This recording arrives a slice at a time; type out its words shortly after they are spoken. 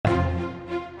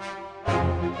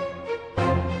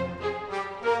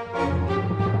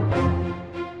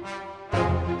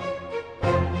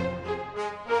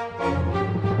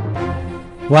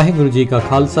Vaheguru Ji Ka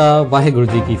Khalsa, Vaheguru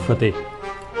Ji Ki Fateh.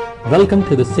 Welcome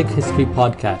to the Sikh History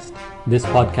Podcast. This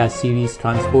podcast series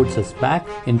transports us back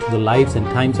into the lives and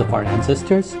times of our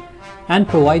ancestors and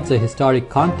provides a historic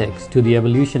context to the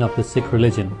evolution of the Sikh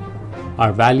religion,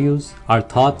 our values, our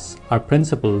thoughts, our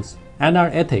principles, and our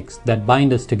ethics that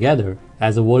bind us together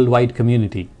as a worldwide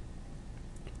community.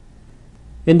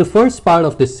 In the first part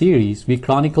of this series, we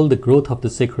chronicle the growth of the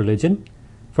Sikh religion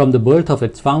from the birth of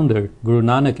its founder, Guru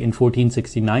Nanak in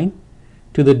 1469,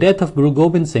 to the death of Guru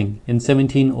Gobind Singh in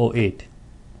 1708.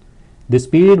 This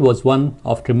period was one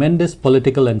of tremendous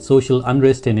political and social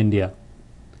unrest in India.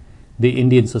 The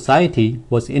Indian society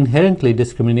was inherently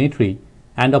discriminatory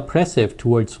and oppressive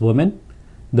towards women,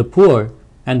 the poor,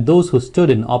 and those who stood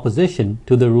in opposition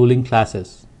to the ruling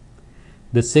classes.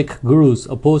 The Sikh gurus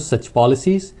opposed such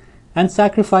policies and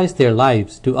sacrificed their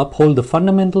lives to uphold the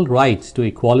fundamental rights to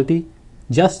equality,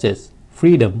 justice,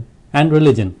 freedom, and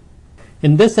religion.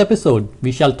 In this episode,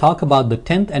 we shall talk about the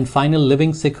 10th and final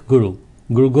living Sikh Guru,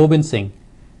 Guru Gobind Singh,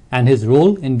 and his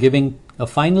role in giving a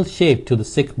final shape to the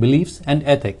Sikh beliefs and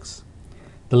ethics.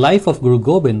 The life of Guru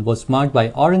Gobind was marked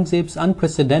by Aurangzeb's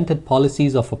unprecedented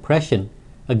policies of oppression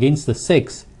against the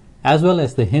Sikhs, as well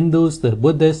as the Hindus, the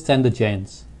Buddhists, and the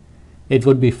Jains. It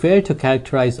would be fair to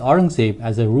characterize Aurangzeb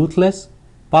as a ruthless,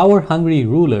 power-hungry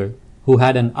ruler who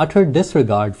had an utter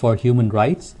disregard for human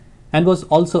rights and was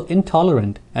also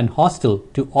intolerant and hostile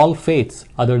to all faiths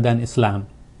other than Islam.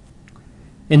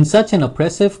 In such an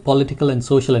oppressive political and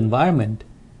social environment,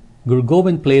 Guru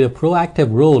Gobind played a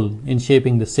proactive role in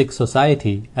shaping the Sikh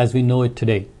society as we know it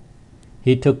today.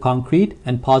 He took concrete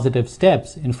and positive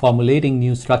steps in formulating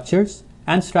new structures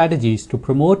and strategies to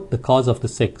promote the cause of the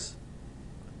Sikhs.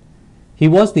 He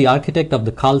was the architect of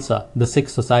the Khalsa, the Sikh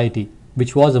society,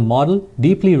 which was a model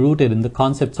deeply rooted in the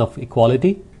concepts of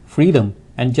equality, freedom,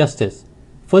 and justice,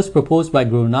 first proposed by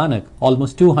Guru Nanak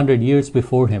almost 200 years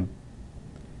before him.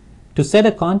 To set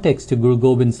a context to Guru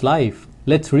Gobind's life,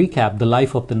 let's recap the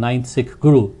life of the 9th Sikh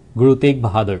Guru, Guru Tegh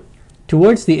Bahadur.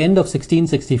 Towards the end of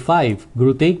 1665,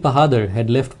 Guru Tegh Bahadur had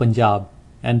left Punjab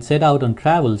and set out on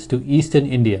travels to eastern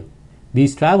India.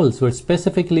 These travels were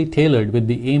specifically tailored with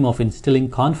the aim of instilling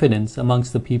confidence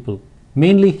amongst the people,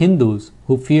 mainly Hindus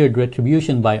who feared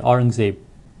retribution by Aurangzeb.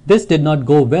 This did not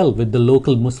go well with the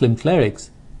local Muslim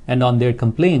clerics, and on their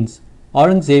complaints,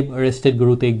 Aurangzeb arrested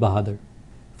Guru Tegh Bahadur.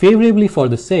 Favorably for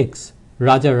the Sikhs,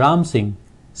 Raja Ram Singh,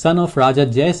 son of Raja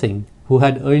Jai Singh, who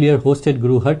had earlier hosted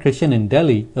Guru Har Krishan in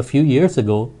Delhi a few years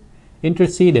ago,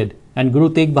 interceded and Guru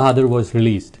Tegh Bahadur was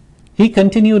released. He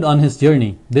continued on his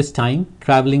journey, this time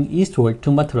travelling eastward to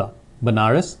Mathura,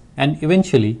 Banaras, and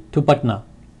eventually to Patna.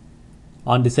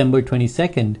 On December 22,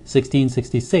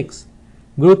 1666,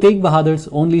 Guru Tegh Bahadur's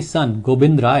only son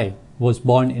Gobind Rai was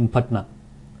born in Patna.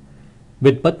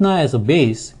 With Patna as a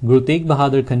base, Guru Tegh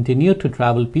Bahadur continued to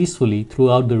travel peacefully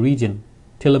throughout the region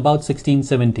till about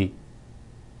 1670.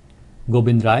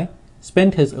 Gobind Rai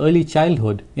spent his early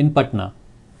childhood in Patna.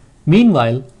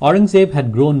 Meanwhile, Aurangzeb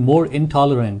had grown more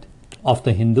intolerant of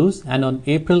the Hindus, and on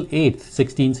April 8,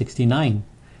 1669,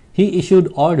 he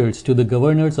issued orders to the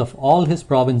governors of all his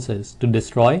provinces to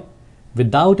destroy,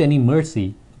 without any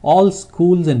mercy, all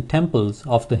schools and temples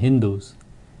of the Hindus,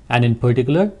 and in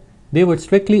particular, they were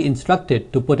strictly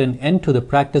instructed to put an end to the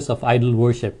practice of idol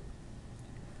worship.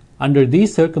 Under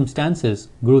these circumstances,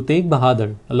 Guru Tegh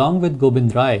Bahadur, along with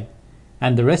Gobind Rai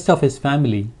and the rest of his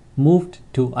family, moved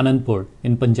to Anandpur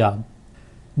in Punjab.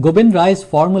 Gobind Rai's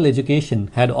formal education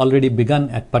had already begun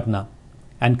at Patna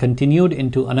and continued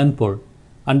into Anandpur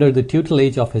under the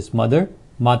tutelage of his mother,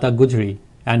 Mata Gujri,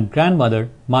 and grandmother,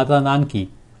 Mata Nanki,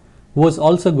 who was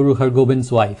also Guru Har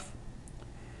Gobind's wife.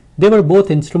 They were both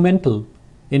instrumental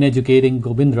in educating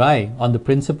Gobind Rai on the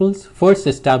principles first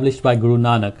established by Guru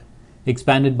Nanak,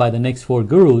 expanded by the next 4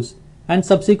 gurus, and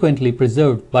subsequently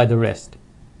preserved by the rest.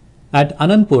 At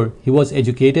Anandpur, he was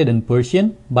educated in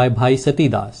Persian by Bhai Sati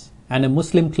Das and a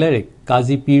Muslim cleric,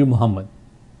 Qazi Pir Muhammad.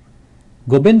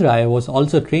 Gobind Rai was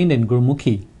also trained in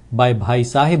Gurmukhi by Bhai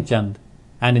Sahib Chand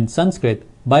and in Sanskrit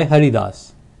by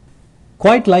Haridas.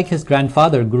 Quite like his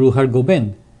grandfather Guru Har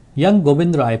Gobind, young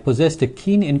Gobind Rai possessed a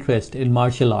keen interest in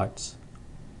martial arts.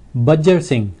 Bajjar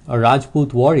Singh, a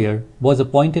Rajput warrior, was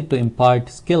appointed to impart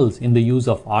skills in the use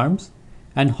of arms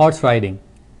and horse riding,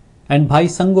 and Bhai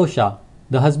Sango Shah,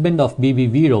 the husband of Bibi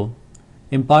Viro,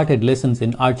 imparted lessons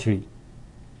in archery.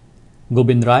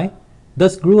 Gobind Rai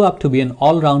thus grew up to be an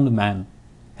all-round man,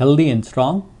 healthy and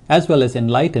strong, as well as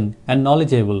enlightened and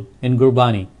knowledgeable in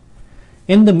Gurbani.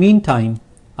 In the meantime,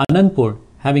 Anandpur,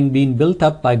 having been built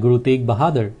up by Guru Tegh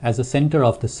Bahadur as a center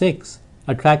of the Sikhs,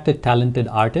 attracted talented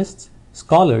artists,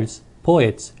 scholars,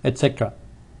 poets, etc.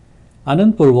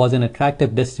 Anandpur was an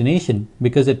attractive destination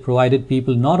because it provided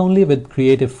people not only with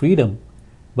creative freedom,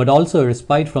 but also a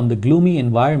respite from the gloomy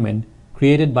environment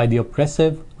created by the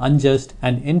oppressive, unjust,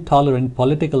 and intolerant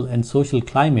political and social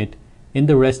climate in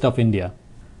the rest of India.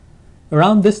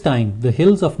 Around this time, the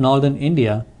hills of northern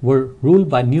India were ruled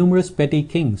by numerous petty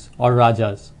kings or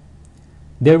rajas.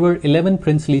 There were 11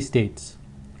 princely states: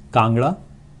 Kangra,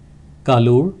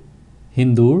 Kalur,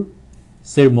 Hindur,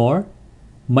 Sirmaur,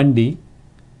 Mandi,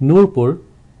 Nurpur,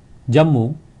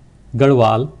 Jammu,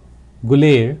 Garhwal,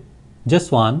 Guler,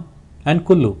 Jaswan, and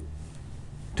Kullu.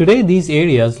 Today these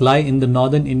areas lie in the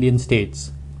northern Indian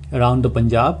states. Around the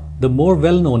Punjab, the more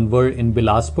well-known were in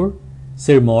Bilaspur,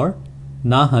 Sirmaur,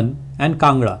 Nahan, and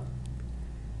Kangra.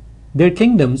 Their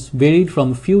kingdoms varied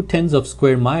from a few tens of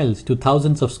square miles to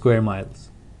thousands of square miles.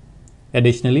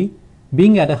 Additionally,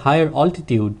 being at a higher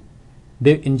altitude,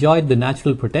 they enjoyed the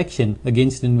natural protection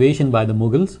against invasion by the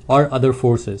Mughals or other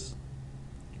forces.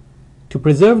 To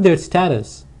preserve their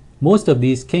status, most of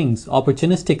these kings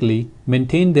opportunistically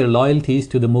maintained their loyalties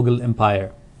to the Mughal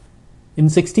Empire. In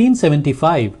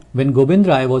 1675, when Gobind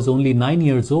Rai was only 9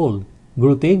 years old,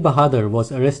 Guru Tegh Bahadur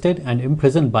was arrested and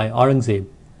imprisoned by Aurangzeb,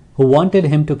 who wanted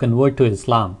him to convert to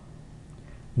Islam.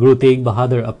 Guru Tegh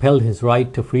Bahadur upheld his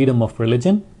right to freedom of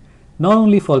religion, not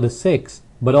only for the Sikhs,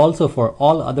 but also for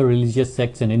all other religious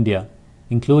sects in India,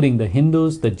 including the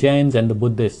Hindus, the Jains, and the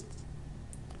Buddhists.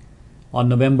 On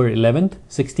November 11,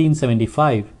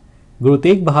 1675, Guru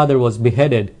Tegh Bahadur was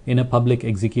beheaded in a public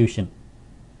execution.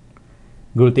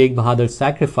 Guru Tegh Bahadur's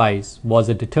sacrifice was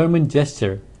a determined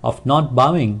gesture of not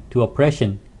bowing to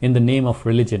oppression in the name of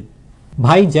religion.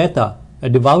 Bhai Jaita, a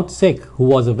devout Sikh who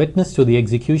was a witness to the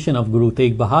execution of Guru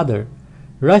Tegh Bahadur,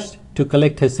 rushed to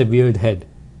collect his severed head.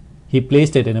 He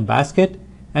placed it in a basket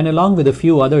and along with a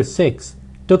few other Sikhs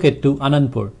took it to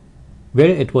Anandpur, where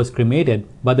it was cremated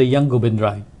by the young Gobind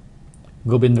Rai.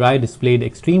 Gobind Rai displayed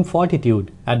extreme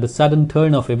fortitude at the sudden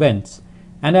turn of events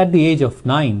and at the age of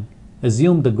 9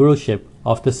 assumed the guruship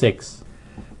of the Sikhs.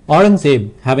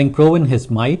 Aurangzeb, having proven his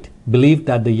might, believed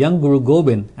that the young Guru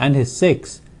Gobind and his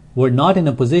Sikhs were not in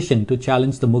a position to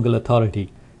challenge the Mughal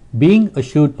authority. Being a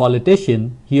shrewd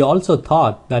politician, he also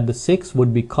thought that the Sikhs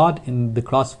would be caught in the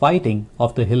cross-fighting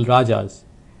of the hill Rajas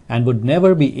and would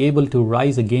never be able to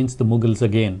rise against the Mughals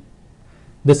again.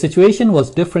 The situation was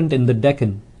different in the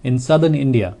Deccan, in southern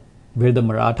India, where the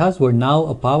Marathas were now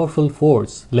a powerful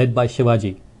force led by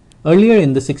Shivaji. Earlier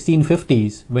in the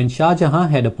 1650s, when Shah Jahan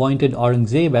had appointed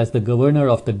Aurangzeb as the governor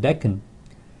of the Deccan,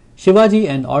 Shivaji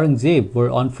and Aurangzeb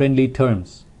were on friendly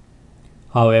terms.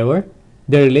 However,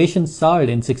 their relations soured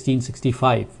in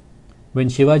 1665. When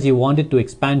Shivaji wanted to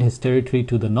expand his territory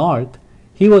to the north,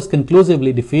 he was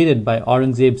conclusively defeated by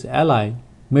Aurangzeb's ally,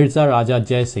 Mirza Raja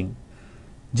Jai Singh.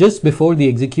 Just before the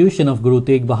execution of Guru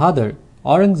Tegh Bahadur,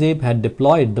 Aurangzeb had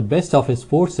deployed the best of his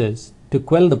forces to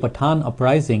quell the Pathan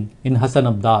uprising in Hasan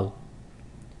Abdal.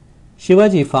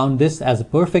 Shivaji found this as a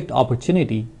perfect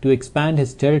opportunity to expand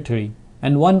his territory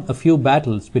and won a few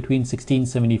battles between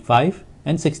 1675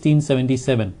 and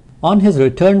 1677. On his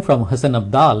return from Hasan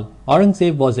Abdal,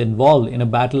 Aurangzeb was involved in a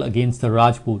battle against the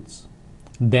Rajputs.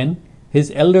 Then,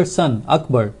 his elder son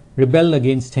Akbar rebelled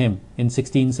against him in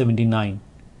 1679.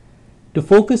 To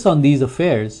focus on these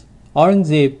affairs,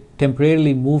 Aurangzeb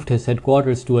temporarily moved his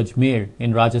headquarters to Ajmer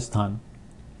in Rajasthan.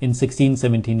 In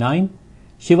 1679,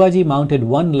 Shivaji mounted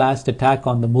one last attack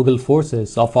on the Mughal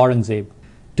forces of Aurangzeb.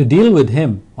 To deal with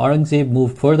him, Aurangzeb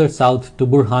moved further south to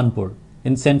Burhanpur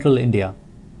in central India.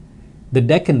 The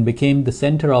Deccan became the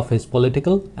center of his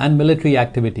political and military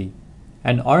activity,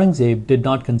 and Aurangzeb did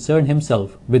not concern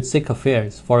himself with Sikh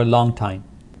affairs for a long time.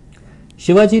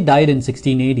 Shivaji died in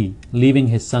 1680, leaving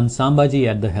his son Sambhaji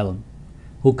at the helm,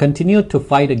 who continued to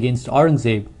fight against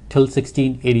Aurangzeb till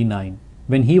 1689,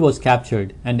 when he was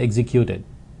captured and executed.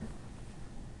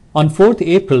 On 4th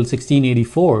April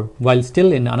 1684, while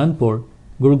still in Anandpur,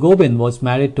 Guru Gobind was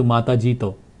married to Mata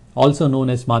Jito, also known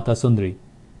as Mata Sundri.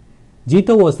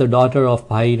 Jito was the daughter of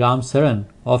Bhai Ram Saran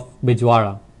of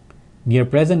Bijwara, near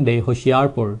present-day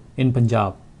Hoshiarpur in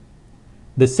Punjab.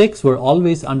 The Sikhs were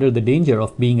always under the danger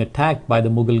of being attacked by the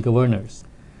Mughal governors.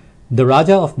 The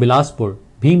Raja of Bilaspur,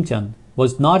 Bhimchand,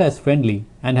 was not as friendly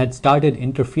and had started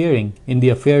interfering in the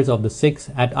affairs of the Sikhs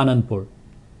at Anandpur.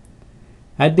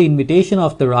 At the invitation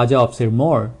of the Raja of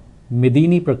Sirmaur,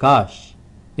 Medini Prakash,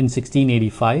 in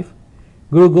 1685,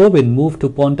 Guru Gobind moved to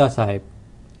Paonta Sahib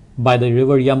by the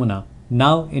river Yamuna,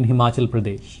 now in Himachal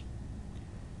Pradesh.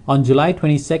 On July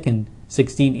 22,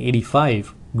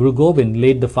 1685, Guru Gobind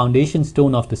laid the foundation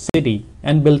stone of the city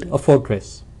and built a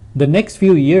fortress. The next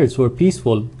few years were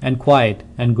peaceful and quiet,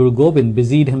 and Guru Gobind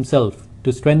busied himself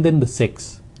to strengthen the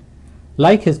Sikhs.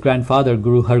 Like his grandfather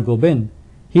Guru Har Gobind,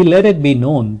 he let it be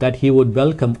known that he would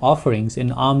welcome offerings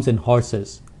in arms and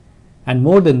horses, and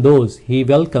more than those, he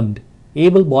welcomed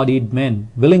able-bodied men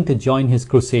willing to join his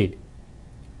crusade.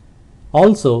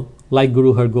 Also, like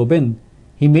Guru Har Gobind,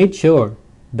 he made sure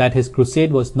that his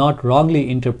crusade was not wrongly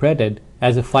interpreted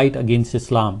as a fight against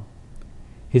Islam.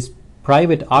 His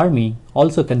private army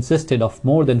also consisted of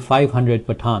more than 500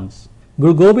 Pathans.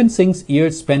 Guru Gobind Singh's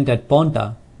years spent at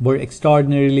Paonta were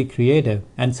extraordinarily creative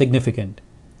and significant.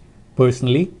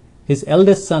 Personally, his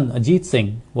eldest son Ajit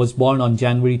Singh was born on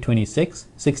January 26,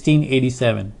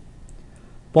 1687.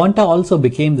 Paonta also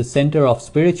became the center of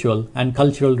spiritual and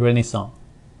cultural renaissance.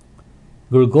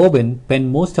 Guru Gobind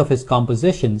penned most of his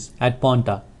compositions at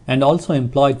Paonta and also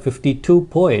employed 52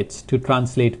 poets to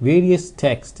translate various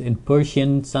texts in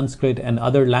Persian, Sanskrit and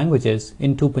other languages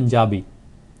into Punjabi.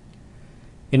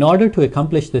 In order to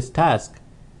accomplish this task,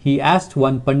 he asked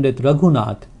one Pandit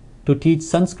Raghunath to teach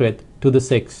Sanskrit to the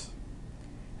Sikhs.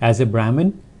 As a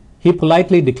Brahmin, he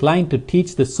politely declined to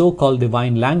teach the so-called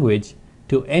divine language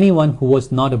to anyone who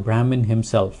was not a Brahmin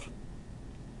himself.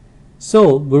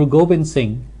 So, Guru Gobind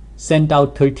Singh sent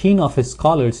out 13 of his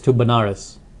scholars to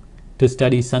Banaras to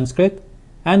study Sanskrit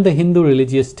and the Hindu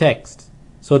religious texts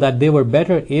so that they were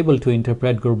better able to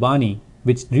interpret Gurbani,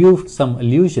 which drew some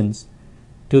allusions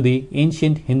to the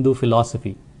ancient Hindu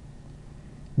philosophy.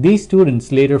 These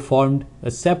students later formed a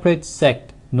separate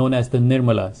sect known as the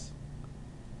Nirmalas.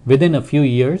 Within a few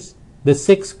years, the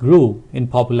Sikhs grew in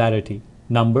popularity,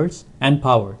 numbers, and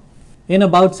power. In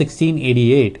about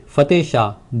 1688, Fateh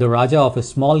Shah, the Raja of a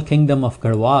small kingdom of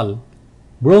Garhwal,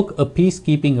 broke a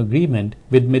peacekeeping agreement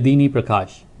with Medini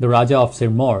Prakash, the Raja of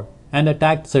Sirmaur, and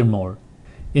attacked Sirmaur.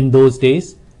 In those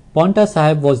days, Paonta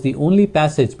Sahib was the only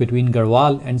passage between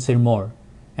Garhwal and Sirmaur,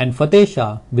 and Fateh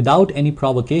Shah, without any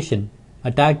provocation,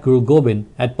 attacked Guru Gobind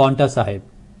at Paonta Sahib.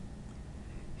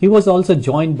 He was also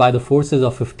joined by the forces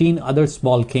of 15 other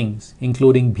small kings,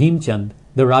 including Bhim Chand,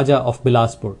 the Raja of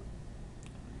Bilaspur.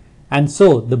 And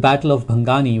so the Battle of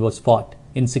Bhangani was fought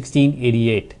in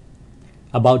 1688,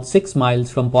 about 6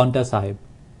 miles from Paonta Sahib.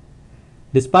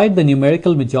 Despite the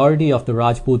numerical majority of the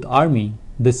Rajput army,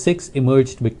 the Sikhs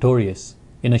emerged victorious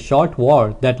in a short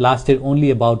war that lasted only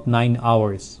about 9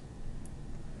 hours.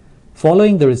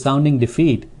 Following the resounding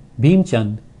defeat, Bhim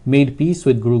Chand made peace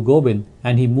with Guru Gobind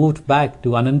and he moved back to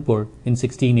Anandpur in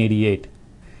 1688.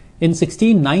 In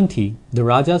 1690, the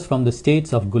Rajas from the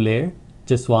states of Guler,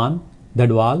 Jaswan,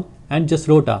 Dadwal and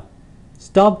Jasrota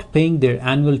stopped paying their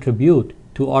annual tribute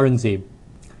to Aurangzeb.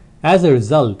 As a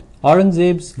result,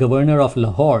 Aurangzeb's governor of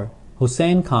Lahore,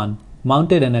 Hussain Khan,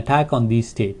 mounted an attack on these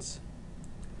states.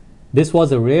 This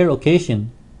was a rare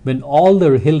occasion when all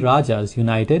the hill Rajas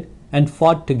united and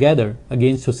fought together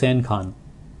against Hussain Khan.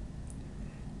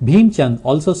 Bhim Chand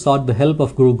also sought the help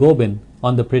of Guru Gobind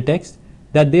on the pretext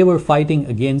that they were fighting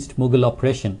against Mughal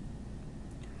oppression.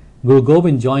 Guru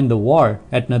Gobind joined the war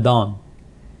at Nadaun,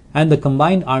 and the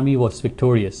combined army was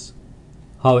victorious.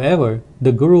 However,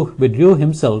 the Guru withdrew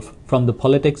himself from the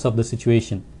politics of the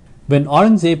situation. When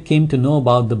Aurangzeb came to know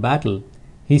about the battle,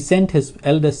 he sent his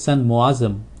eldest son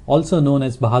Muazzam, also known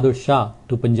as Bahadur Shah,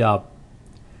 to Punjab.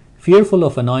 Fearful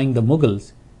of annoying the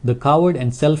Mughals, the coward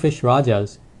and selfish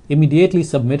Rajas immediately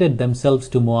submitted themselves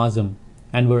to Muazzam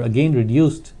and were again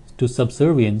reduced to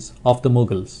subservience of the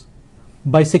Mughals.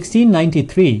 By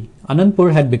 1693,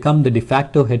 Anandpur had become the de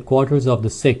facto headquarters of the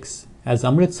Sikhs, as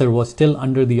Amritsar was still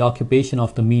under the occupation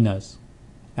of the Minas.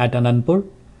 At Anandpur,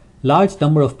 large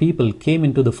number of people came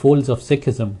into the folds of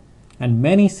Sikhism, and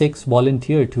many Sikhs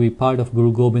volunteered to be part of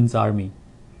Guru Gobind's army.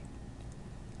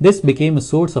 This became a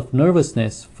source of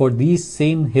nervousness for these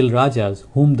same hill Rajas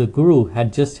whom the Guru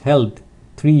had just helped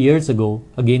 3 years ago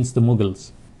against the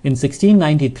Mughals. In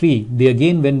 1693, they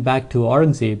again went back to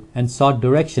Aurangzeb and sought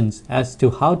directions as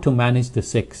to how to manage the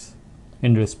Sikhs.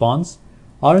 In response,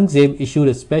 Aurangzeb issued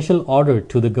a special order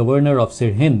to the governor of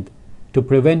Sirhind to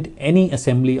prevent any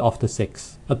assembly of the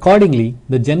Sikhs. Accordingly,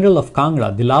 the general of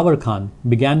Kangra, Dilawar Khan,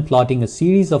 began plotting a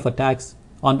series of attacks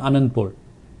on Anandpur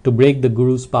to break the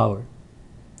Guru's power.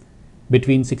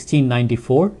 Between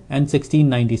 1694 and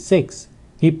 1696,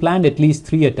 he planned at least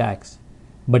 3 attacks,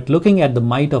 but looking at the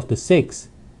might of the Sikhs,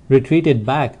 retreated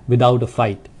back without a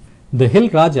fight. The hill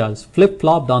Rajas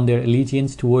flip-flopped on their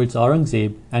allegiance towards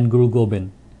Aurangzeb and Guru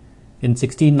Gobind. In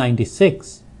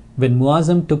 1696, when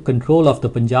Muazzam took control of the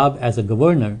Punjab as a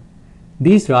governor,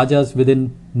 these Rajas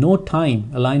within no time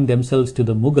aligned themselves to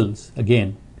the Mughals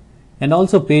again, and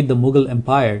also paid the Mughal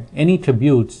Empire any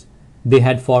tributes they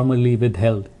had formerly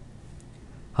withheld.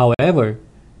 However,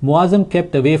 Muazzam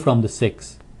kept away from the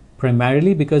Sikhs,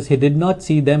 primarily because he did not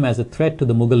see them as a threat to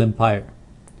the Mughal Empire.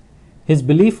 His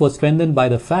belief was strengthened by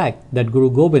the fact that Guru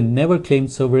Gobind never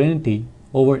claimed sovereignty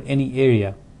over any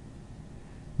area.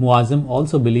 Muazzam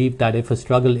also believed that if a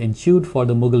struggle ensued for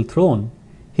the Mughal throne,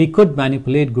 he could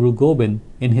manipulate Guru Gobind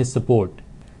in his support.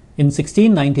 In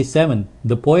 1697,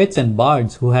 the poets and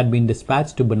bards who had been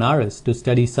dispatched to Banaras to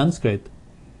study Sanskrit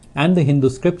and the Hindu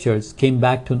scriptures came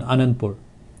back to Anandpur.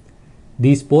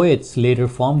 These poets later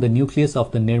formed the nucleus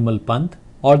of the Nirmal Panth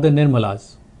or the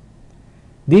Nirmalas.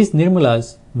 These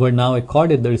Nirmalas were now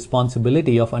accorded the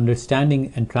responsibility of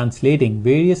understanding and translating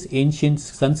various ancient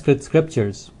Sanskrit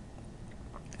scriptures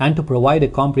and to provide a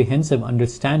comprehensive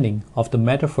understanding of the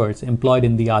metaphors employed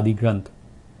in the Adi Granth.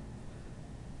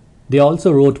 They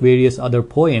also wrote various other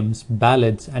poems,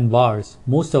 ballads and vars,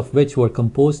 most of which were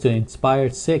composed to inspire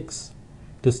Sikhs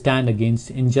to stand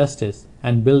against injustice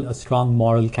and build a strong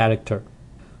moral character.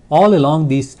 All along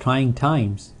these trying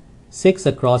times, Sikhs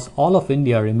across all of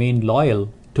India remained loyal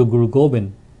to Guru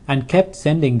Gobind and kept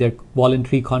sending their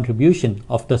voluntary contribution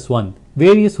of Daswand.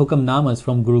 Various Hukamnamas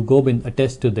from Guru Gobind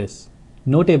attest to this,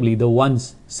 notably the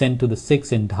ones sent to the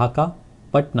Sikhs in Dhaka,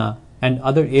 Patna and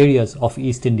other areas of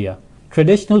East India.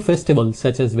 Traditional festivals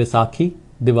such as Vaisakhi,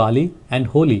 Diwali and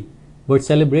Holi were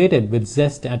celebrated with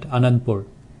zest at Anandpur,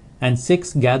 and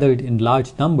Sikhs gathered in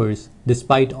large numbers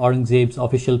despite Aurangzeb's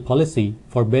official policy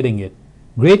forbidding it.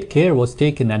 Great care was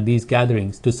taken at these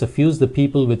gatherings to suffuse the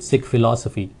people with Sikh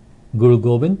philosophy. Guru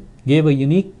Gobind gave a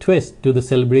unique twist to the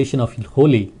celebration of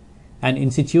Holi and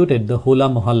instituted the Hola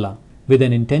Mohalla with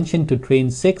an intention to train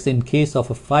Sikhs in case of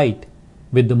a fight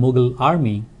with the Mughal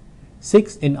army.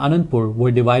 Sikhs in Anandpur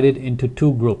were divided into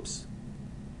two groups.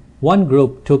 One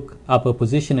group took up a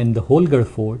position in the Holgar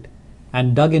fort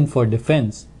and dug in for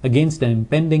defense against an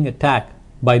impending attack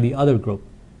by the other group.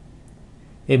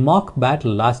 A mock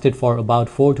battle lasted for about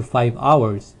 4 to 5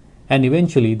 hours, and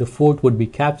eventually the fort would be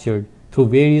captured through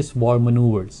various war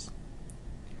maneuvers.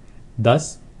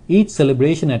 Thus, each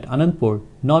celebration at Anandpur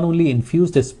not only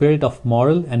infused a spirit of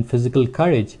moral and physical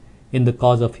courage in the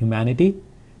cause of humanity,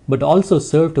 but also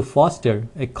served to foster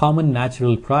a common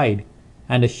natural pride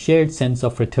and a shared sense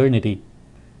of fraternity.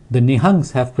 The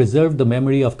Nihangs have preserved the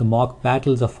memory of the mock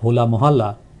battles of Hola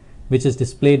Mohalla, which is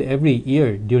displayed every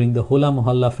year during the Hola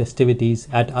Mohalla festivities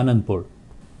at Anandpur.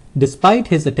 Despite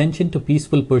his attention to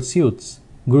peaceful pursuits,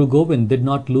 Guru Gobind did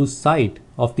not lose sight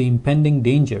of the impending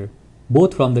danger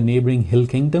both from the neighbouring hill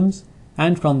kingdoms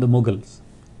and from the Mughals.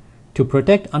 To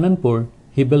protect Anandpur,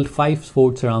 he built 5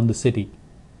 forts around the city,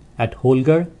 at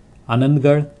Holgar,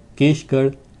 Anandgarh,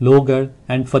 Keshgarh, Lohgarh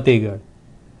and Fatehgarh.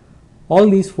 All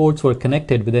these forts were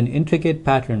connected with an intricate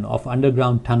pattern of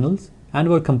underground tunnels and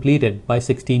were completed by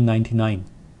 1699.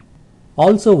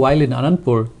 Also, while in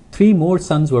Anandpur, 3 more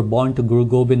sons were born to Guru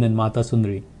Gobind and Mata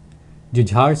Sundari.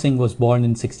 Jujhar Singh was born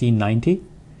in 1690,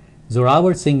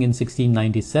 Zorawar Singh in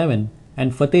 1697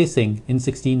 and Fateh Singh in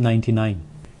 1699.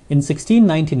 In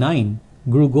 1699,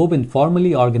 Guru Gobind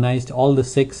formally organized all the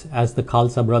Sikhs as the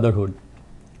Khalsa Brotherhood.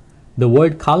 The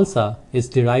word Khalsa is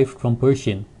derived from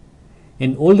Persian.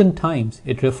 In olden times,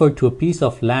 it referred to a piece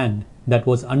of land that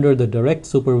was under the direct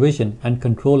supervision and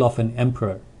control of an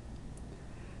emperor.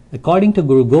 According to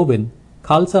Guru Gobind,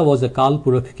 Khalsa was a Kal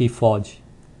Purakh ki Fauj,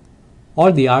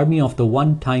 or the army of the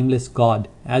one timeless God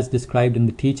as described in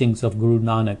the teachings of Guru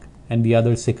Nanak and the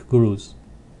other Sikh Gurus.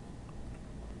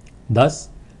 Thus,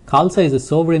 Khalsa is a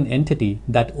sovereign entity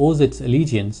that owes its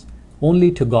allegiance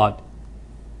only to God.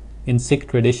 In Sikh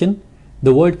tradition,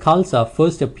 the word Khalsa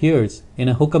first appears in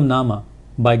a Hukamnama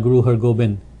by Guru Har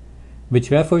Gobind,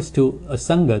 which refers to a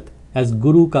Sangat as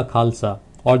Guru Ka Khalsa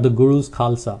or the Guru's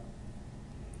Khalsa.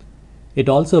 It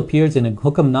also appears in a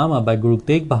Hukamnama by Guru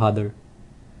Tegh Bahadur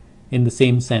in the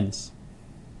same sense.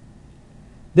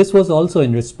 This was also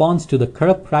in response to the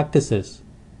corrupt practices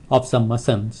of some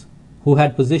Masans who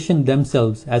had positioned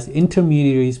themselves as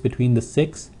intermediaries between the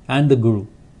Sikhs and the Guru.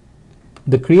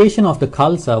 The creation of the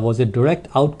Khalsa was a direct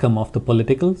outcome of the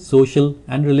political, social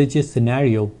and religious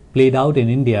scenario played out in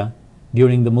India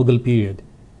during the Mughal period.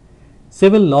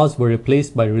 Civil laws were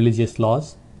replaced by religious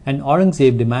laws, and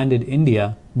Aurangzeb demanded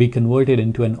India be converted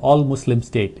into an all-Muslim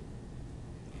state.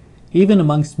 Even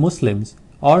amongst Muslims,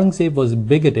 Aurangzeb was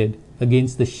bigoted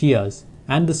against the Shias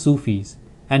and the Sufis,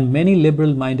 and many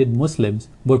liberal-minded Muslims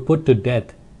were put to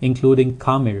death, including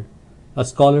Kamir, a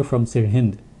scholar from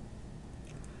Sirhind.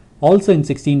 Also in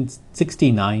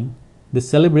 1669, the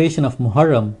celebration of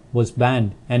Muharram was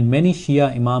banned and many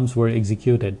Shia Imams were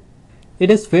executed.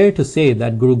 It is fair to say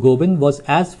that Guru Gobind was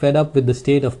as fed up with the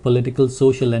state of political,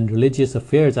 social and religious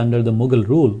affairs under the Mughal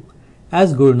rule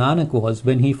as Guru Nanak was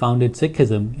when he founded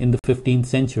Sikhism in the 15th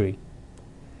century.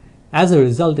 As a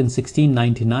result, in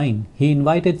 1699, he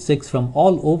invited Sikhs from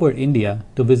all over India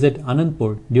to visit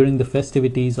Anandpur during the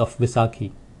festivities of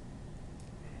Vaisakhi.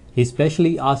 He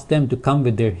specially asked them to come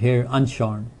with their hair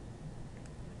unshorn.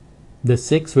 The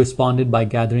Sikhs responded by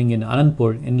gathering in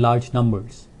Anandpur in large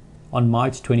numbers. On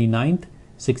March 29,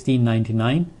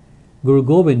 1699, Guru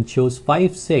Gobind chose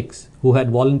 5 Sikhs who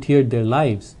had volunteered their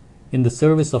lives in the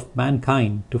service of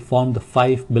mankind to form the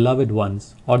 5 beloved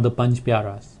ones, or the Panch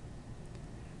Pyaras.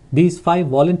 These 5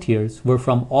 volunteers were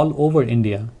from all over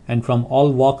India and from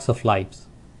all walks of life.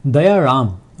 Daya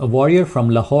Ram, a warrior from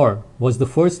Lahore, was the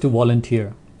first to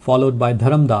volunteer, followed by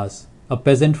Dharamdas, a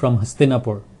peasant from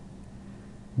Hastinapur.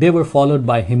 They were followed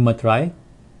by Himmat Rai,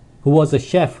 who was a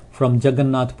chef from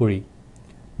Jagannath Puri,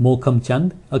 Mokham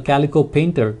Chand, a calico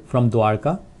painter from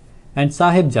Dwarka, and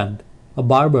Sahib Chand, a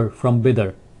barber from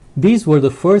Bidar. These were the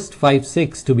first 5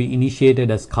 Sikhs to be initiated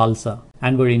as Khalsa,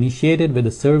 and were initiated with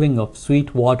a serving of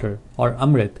sweet water or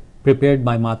Amrit prepared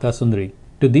by Mata Sundari.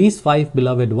 To these 5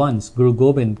 beloved ones, Guru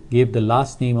Gobind gave the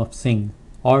last name of Singh,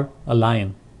 or a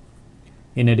lion.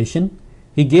 In addition,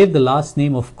 he gave the last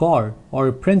name of Kaur, or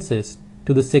a princess,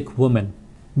 to the Sikh woman.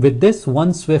 With this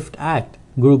one swift act,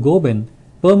 Guru Gobind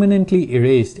permanently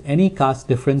erased any caste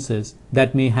differences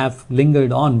that may have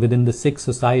lingered on within the Sikh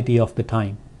society of the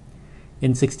time.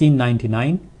 In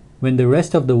 1699, when the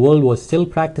rest of the world was still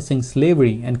practicing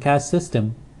slavery and caste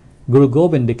system, Guru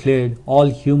Gobind declared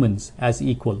all humans as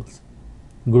equals.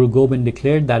 Guru Gobind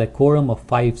declared that a quorum of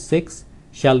 5 Sikhs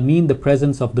shall mean the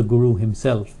presence of the Guru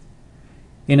himself.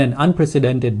 In an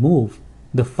unprecedented move,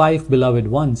 the 5 beloved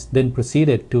ones then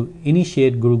proceeded to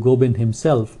initiate Guru Gobind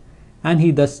himself, and he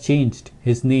thus changed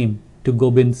his name to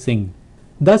Gobind Singh.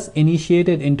 Thus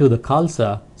initiated into the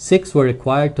Khalsa, Sikhs were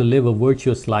required to live a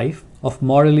virtuous life of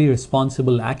morally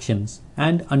responsible actions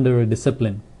and under a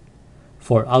discipline.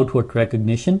 For outward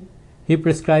recognition, he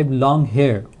prescribed long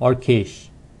hair or kesh.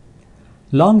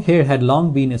 Long hair had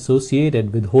long been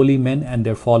associated with holy men and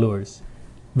their followers.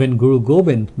 When Guru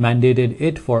Gobind mandated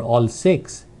it for all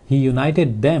Sikhs, he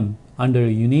united them under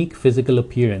a unique physical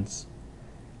appearance.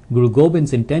 Guru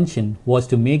Gobind's intention was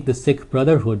to make the Sikh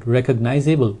brotherhood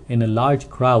recognizable in a large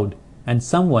crowd and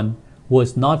someone who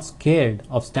was not scared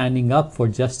of standing up for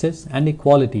justice and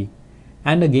equality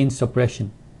and against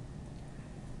oppression.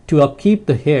 To upkeep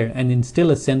the hair and instill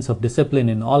a sense of discipline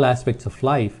in all aspects of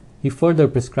life, he further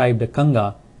prescribed a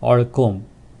kanga, or a comb.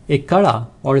 A kara,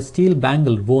 or a steel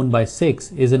bangle worn by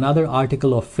Sikhs, is another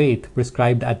article of faith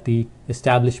prescribed at the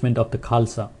establishment of the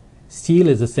Khalsa. Steel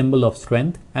is a symbol of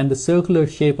strength, and the circular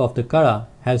shape of the kara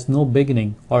has no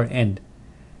beginning or end.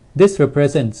 This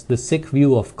represents the Sikh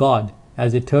view of God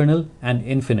as eternal and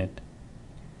infinite.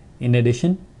 In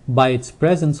addition, by its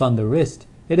presence on the wrist,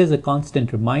 it is a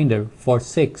constant reminder for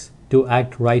Sikhs to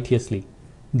act righteously.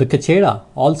 The kachera,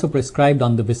 also prescribed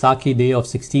on the Vaisakhi day of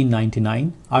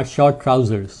 1699, are short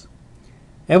trousers.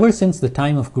 Ever since the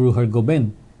time of Guru Har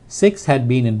Gobind, Sikhs had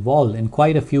been involved in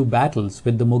quite a few battles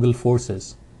with the Mughal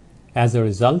forces. As a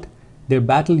result, their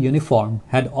battle uniform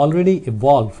had already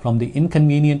evolved from the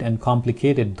inconvenient and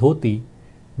complicated dhoti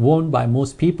worn by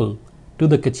most people to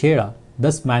the kachera,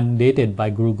 thus mandated by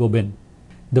Guru Gobind.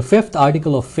 The 5th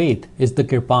article of faith is the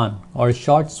kirpan, or a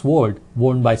short sword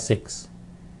worn by Sikhs.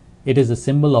 It is a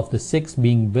symbol of the Sikhs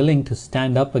being willing to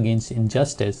stand up against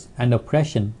injustice and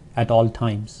oppression at all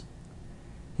times.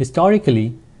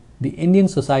 Historically, the Indian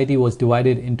society was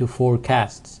divided into 4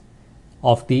 castes.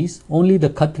 Of these, only the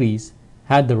Khatris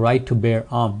had the right to bear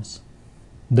arms.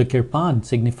 The kirpan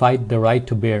signified the right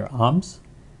to bear arms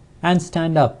and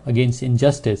stand up against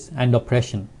injustice and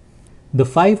oppression. The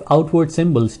 5 outward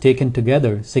symbols taken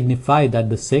together signify that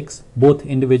the Sikhs, both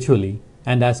individually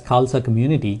and as Khalsa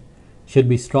community, should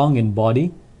be strong in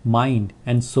body, mind,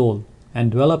 and soul,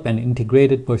 and develop an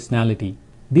integrated personality.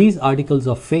 These articles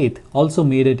of faith also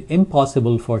made it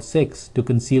impossible for Sikhs to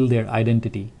conceal their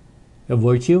identity, a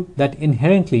virtue that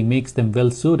inherently makes them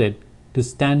well suited to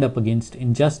stand up against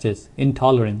injustice,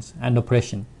 intolerance, and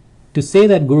oppression. To say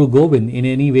that Guru Gobind in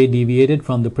any way deviated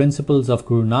from the principles of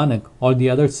Guru Nanak or the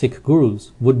other Sikh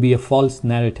gurus would be a false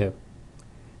narrative.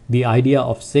 The idea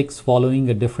of Sikhs following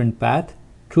a different path,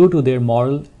 true to their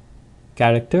moral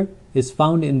character, is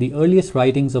found in the earliest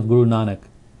writings of Guru Nanak.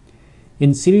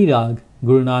 In Sri Rag,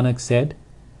 Guru Nanak said,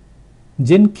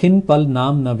 "Jin khin pal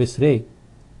naam na visre,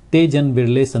 te jan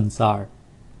virle sansar,"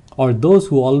 or those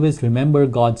who always remember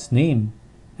God's name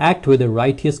act with a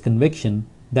righteous conviction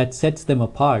that sets them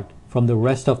apart from the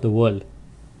rest of the world.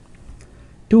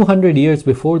 200 years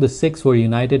before the Sikhs were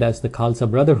united as the Khalsa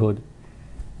Brotherhood,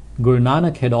 Guru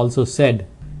Nanak had also said,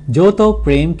 "Jo to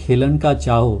prem khilan ka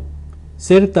chaho,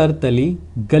 sir tar tali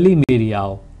gali meri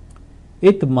aao."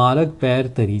 इत मारग पैर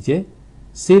तरीजे,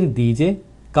 sir dije,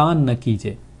 kaan na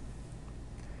kije.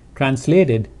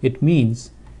 Translated, it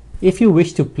means, if you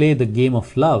wish to play the game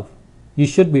of love, you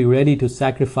should be ready to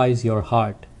sacrifice your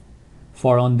heart.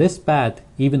 For on this path,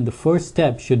 even the first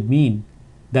step should mean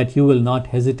that you will not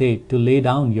hesitate to lay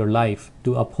down your life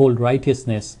to uphold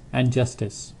righteousness and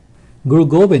justice. Guru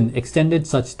Gobind extended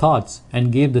such thoughts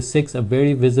and gave the Sikhs a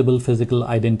very visible physical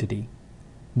identity.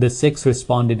 The Sikhs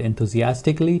responded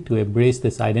enthusiastically to embrace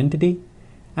this identity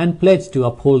and pledged to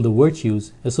uphold the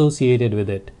virtues associated with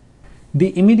it.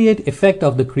 The immediate effect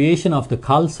of the creation of the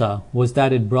Khalsa was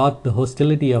that it brought the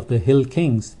hostility of the hill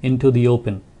kings into the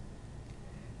open.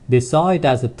 They saw it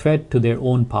as a threat to their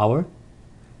own power.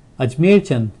 Ajmer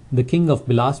Chand, the king of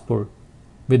Bilaspur,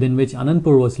 within which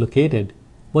Anandpur was located,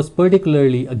 was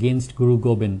particularly against Guru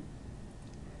Gobind.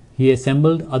 He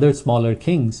assembled other smaller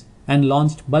kings and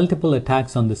launched multiple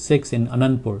attacks on the Sikhs in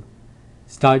Anandpur,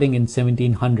 starting in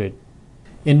 1700.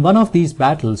 In one of these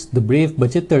battles, the brave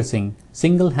Bachittar Singh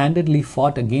single-handedly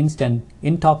fought against an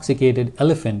intoxicated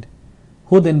elephant,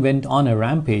 who then went on a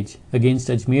rampage against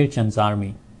Ajmer Chand's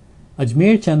army.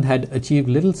 Ajmer Chand had achieved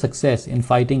little success in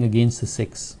fighting against the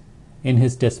Sikhs. In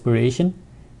his desperation,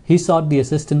 he sought the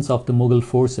assistance of the Mughal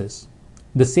forces,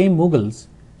 the same Mughals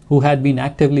who had been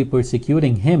actively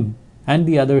persecuting him and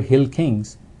the other hill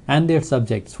kings and their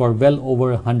subjects for well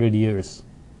over 100 years.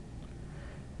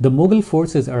 The Mughal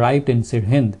forces arrived in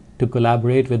Sirhind to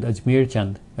collaborate with Ajmer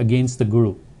Chand against the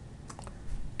Guru.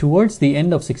 Towards the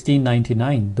end of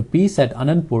 1699, the peace at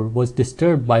Anandpur was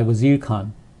disturbed by Wazir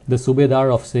Khan, the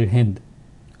Subedar of Sirhind,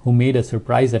 who made a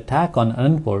surprise attack on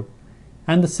Anandpur,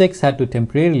 and the Sikhs had to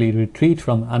temporarily retreat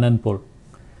from Anandpur.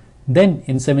 Then,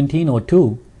 in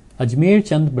 1702, Ajmer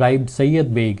Chand bribed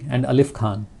Sayyid Beg and Alif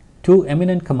Khan, two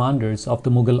eminent commanders of the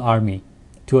Mughal army,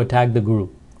 to attack the Guru.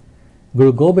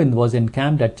 Guru Gobind was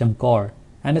encamped at Chamkaur,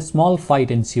 and a small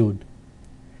fight ensued.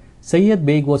 Sayyid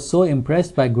Beg was so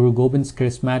impressed by Guru Gobind's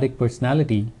charismatic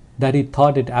personality that he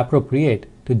thought it appropriate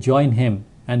to join him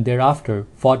and thereafter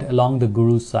fought along the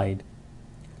Guru's side.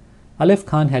 Alif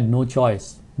Khan had no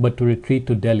choice but to retreat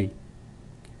to Delhi.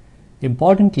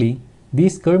 Importantly,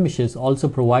 these skirmishes also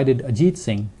provided Ajit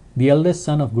Singh, the eldest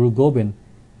son of Guru Gobind,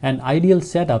 an ideal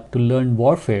setup to learn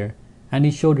warfare, and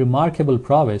he showed remarkable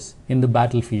prowess in the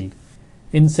battlefield.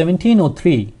 In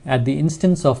 1703, at the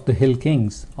instance of the hill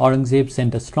kings, Aurangzeb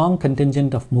sent a strong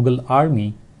contingent of Mughal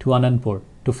army to Anandpur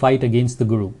to fight against the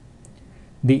Guru.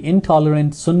 The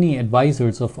intolerant Sunni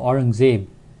advisors of Aurangzeb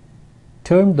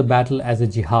termed the battle as a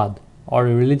jihad, or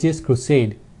a religious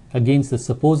crusade against the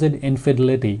supposed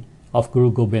infidelity of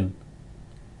Guru Gobind.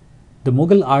 The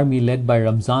Mughal army led by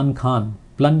Ramzan Khan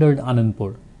plundered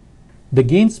Anandpur. The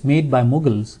gains made by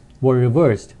Mughals were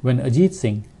reversed when Ajit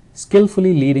Singh,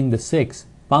 skillfully leading the Sikhs,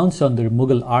 pounced on the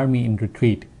Mughal army in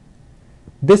retreat.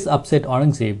 This upset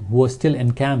Aurangzeb, who was still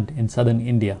encamped in southern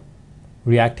India.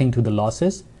 Reacting to the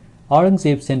losses,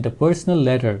 Aurangzeb sent a personal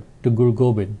letter to Guru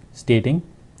Gobind stating,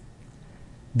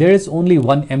 "There is only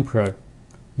one emperor.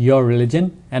 Your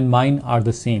religion and mine are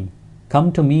the same.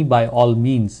 Come to me by all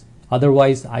means,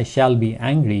 otherwise I shall be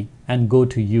angry and go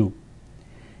to you.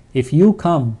 If you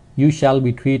come, you shall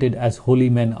be treated as holy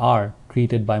men are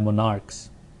treated by monarchs.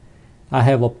 I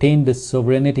have obtained this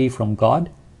sovereignty from God.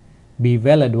 Be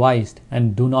well advised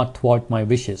and do not thwart my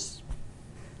wishes."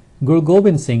 Guru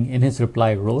Gobind Singh in his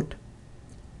reply wrote,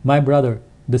 "My brother,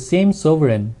 the same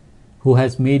sovereign who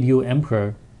has made you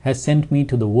emperor has sent me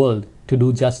to the world to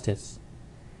do justice.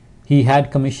 He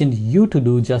had commissioned you to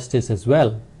do justice as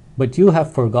well, but you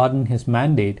have forgotten his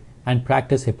mandate and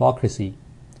practice hypocrisy.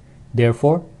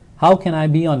 Therefore, how can I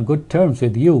be on good terms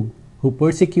with you who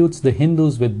persecutes the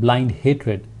Hindus with blind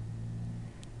hatred?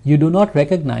 You do not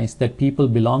recognize that people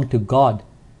belong to God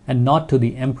and not to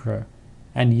the emperor,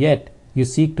 and yet you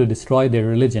seek to destroy their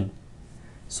religion."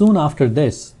 Soon after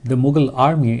this, the Mughal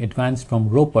army advanced from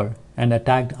Ropar and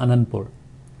attacked Anandpur.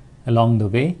 Along the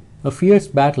way, a fierce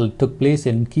battle took place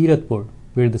in Kiratpur,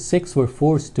 where the Sikhs were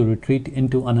forced to retreat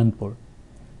into Anandpur.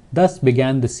 Thus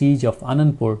began the siege of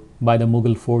Anandpur by the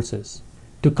Mughal forces.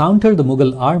 To counter the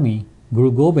Mughal army,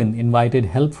 Guru Gobind invited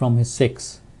help from his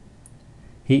Sikhs.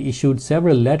 He issued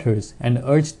several letters and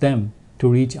urged them to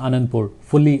reach Anandpur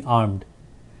fully armed.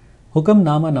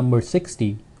 Hukamnama number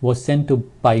 60 was sent to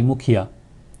Pai Mukhia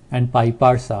and Pai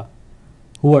Parsa,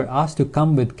 who were asked to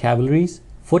come with cavalries,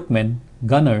 footmen,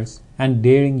 gunners, and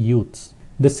daring youths.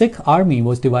 The Sikh army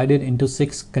was divided into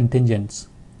 6 contingents.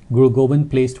 Guru Gobind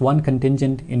placed one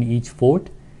contingent in each fort,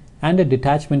 and a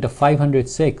detachment of 500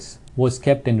 Sikhs was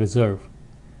kept in reserve.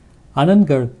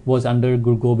 Anandgarh was under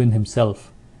Guru Gobind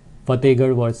himself.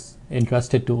 Fatehgarh was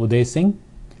entrusted to Uday Singh,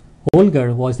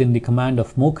 Holgar was in the command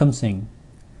of Mokham Singh.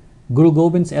 Guru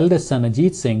Gobind's eldest son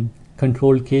Ajit Singh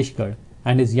controlled Keshgar,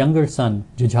 and his younger son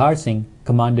Jujhar Singh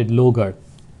commanded Lohgarh.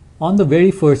 On the very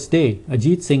first day,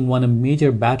 Ajit Singh won a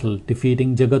major battle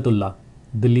defeating Jagatullah,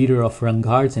 the leader of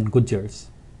Ranghars and Gujars.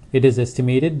 It is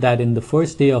estimated that in the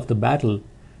first day of the battle,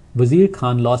 Wazir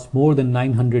Khan lost more than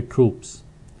 900 troops.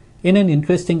 In an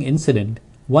interesting incident,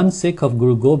 one Sikh of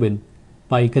Guru Gobind,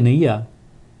 Bhai Kanhaiya,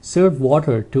 served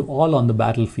water to all on the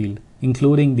battlefield,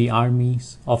 including the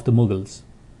armies of the Mughals.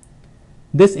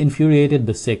 This infuriated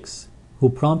the Sikhs, who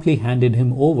promptly handed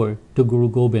him over to Guru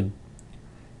Gobind.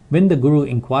 When the Guru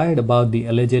inquired about the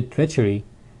alleged treachery,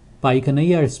 Bhai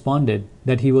Kanhaiya responded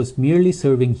that he was merely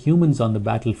serving humans on the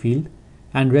battlefield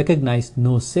and recognized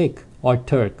no Sikh or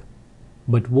Turk,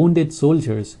 but wounded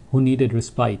soldiers who needed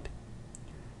respite.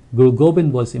 Guru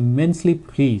Gobind was immensely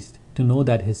pleased to know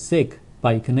that his Sikh,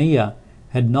 Bhai Kanhaiya,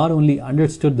 had not only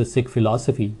understood the Sikh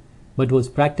philosophy, but was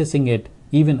practicing it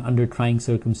even under trying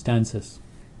circumstances.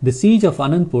 The siege of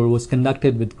Anandpur was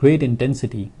conducted with great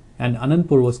intensity, and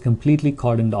Anandpur was completely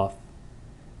cordoned off.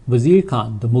 Wazir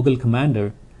Khan, the Mughal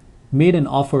commander, made an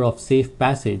offer of safe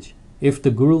passage if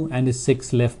the Guru and his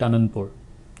Sikhs left Anandpur.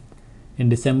 In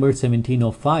December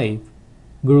 1705,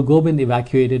 Guru Gobind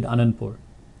evacuated Anandpur.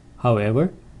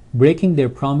 However, breaking their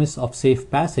promise of safe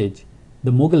passage,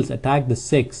 the Mughals attacked the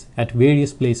Sikhs at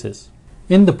various places.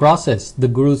 In the process, the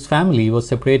Guru's family was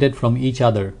separated from each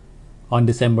other. On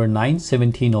December 9,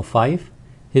 1705,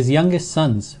 his youngest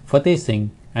sons, Fateh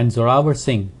Singh and Zorawar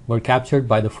Singh, were captured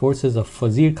by the forces of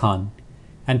Wazir Khan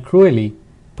and cruelly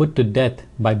put to death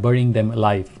by burying them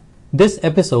alive. This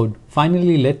episode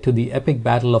finally led to the epic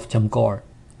Battle of Chamkaur.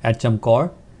 At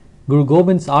Chamkaur, Guru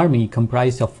Gobind's army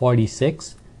comprised of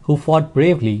 46 who fought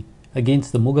bravely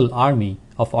against the Mughal army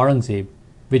of Aurangzeb,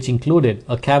 which included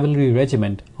a cavalry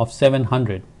regiment of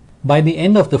 700. By the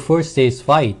end of the first day's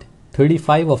fight,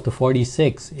 35 of the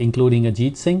 46, including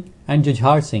Ajit Singh and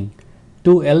Jujhar Singh,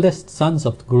 two eldest sons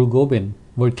of Guru Gobind,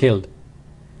 were killed.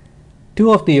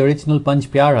 Two of the original Panch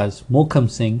Pyaras, Mokham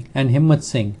Singh and Himmat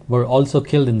Singh, were also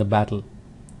killed in the battle.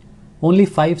 Only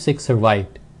 5 Sikhs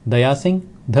survived: Daya Singh,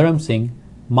 Dharam Singh,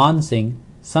 Man Singh,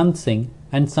 Sant Singh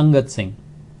and Sangat Singh.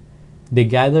 They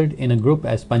gathered in a group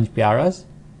as Panch Pyaras,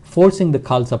 forcing the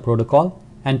Khalsa protocol,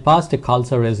 and passed a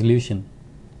Khalsa resolution.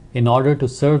 In order to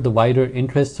serve the wider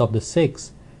interests of the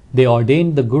Sikhs, they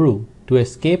ordained the Guru to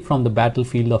escape from the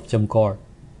battlefield of Chamkaur.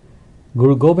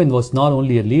 Guru Gobind was not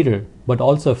only a leader but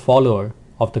also a follower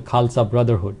of the Khalsa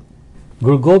Brotherhood.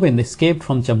 Guru Gobind escaped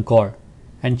from Chamkaur,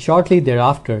 and shortly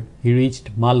thereafter he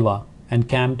reached Malwa and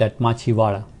camped at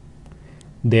Machiwara.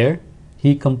 There,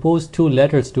 he composed 2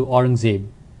 letters to Aurangzeb,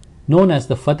 known as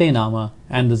the Fateh-Nama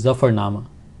and the Zafarnama.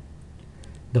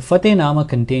 The Fateh-Nama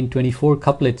contained 24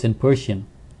 couplets in Persian.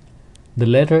 The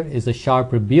letter is a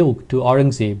sharp rebuke to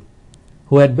Aurangzeb,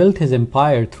 who had built his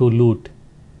empire through loot,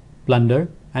 plunder,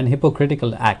 and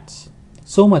hypocritical acts,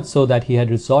 so much so that he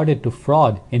had resorted to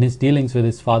fraud in his dealings with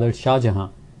his father Shah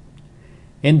Jahan.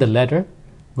 In the letter,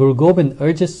 Guru Gobind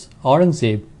urges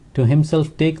Aurangzeb to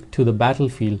himself take to the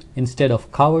battlefield instead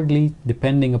of cowardly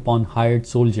depending upon hired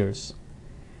soldiers.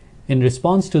 In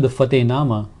response to the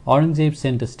Fateh-Nama, Aurangzeb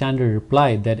sent a standard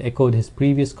reply that echoed his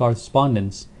previous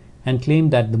correspondence and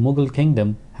claimed that the Mughal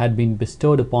kingdom had been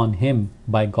bestowed upon him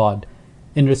by God.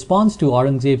 In response to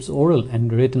Aurangzeb's oral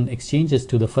and written exchanges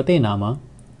to the Fateh-Nama,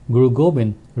 Guru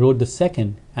Gobind wrote the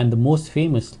second and the most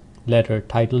famous letter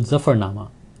titled Zafarnama,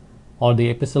 or the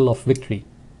Epistle of Victory.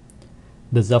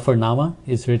 The Zafarnama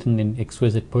is written in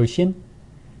exquisite Persian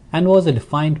and was a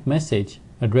defiant message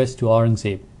addressed to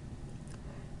Aurangzeb.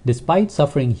 Despite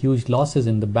suffering huge losses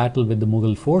in the battle with the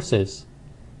Mughal forces,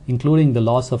 including the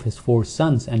loss of his 4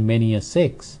 sons and many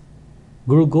Sikhs,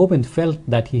 Guru Gobind felt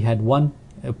that he had won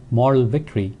a moral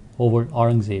victory over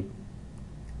Aurangzeb.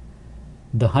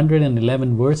 The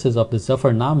 111 verses of the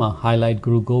Zafarnama highlight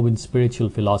Guru Gobind's spiritual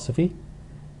philosophy,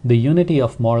 the unity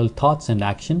of moral thoughts and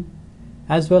action,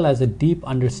 as well as a deep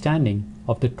understanding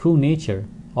of the true nature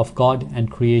of God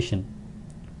and creation.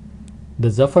 The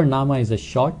Zafarnama is a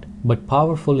short but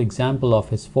powerful example of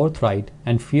his forthright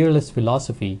and fearless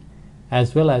philosophy,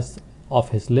 as well as of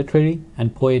his literary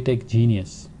and poetic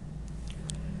genius.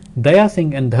 Daya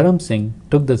Singh and Dharam Singh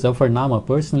took the Zafarnama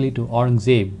personally to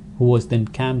Aurangzeb, who was then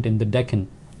camped in the Deccan.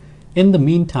 In the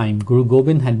meantime, Guru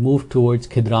Gobind had moved towards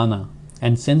Khidrana,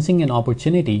 and sensing an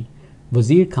opportunity,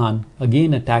 Wazir Khan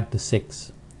again attacked the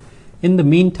Sikhs. In the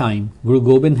meantime, Guru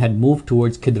Gobind had moved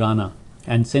towards Khidrana,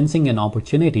 and sensing an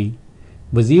opportunity,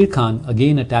 Wazir Khan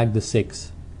again attacked the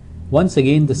Sikhs. Once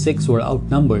again the Sikhs were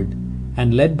outnumbered,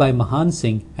 and led by Mahan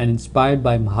Singh and inspired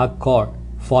by Mahak Kaur,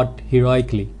 fought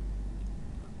heroically.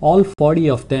 All 40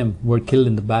 of them were killed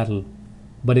in the battle,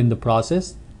 but in the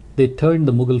process, they turned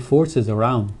the Mughal forces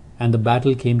around and the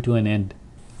battle came to an end.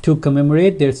 To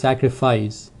commemorate their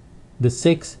sacrifice, the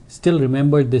Sikhs still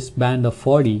remembered this band of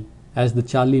 40 as the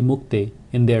Charli Mukte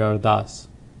in their Ardas.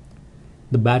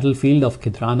 The battlefield of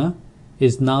Khidrana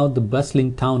is now the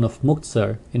bustling town of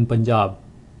Muktsar in Punjab.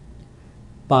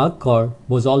 Bhag Kaur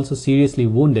was also seriously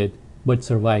wounded but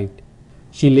survived.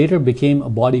 She later became a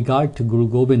bodyguard to Guru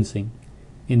Gobind Singh.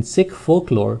 In Sikh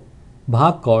folklore,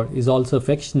 Bhag Kaur is also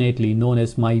affectionately known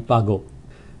as Mai Pago.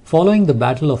 Following the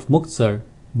Battle of Muktsar,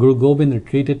 Guru Gobind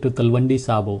retreated to Talwandi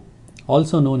Sabo,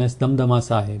 also known as Damdama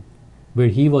Sahib, where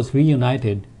he was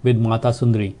reunited with Mata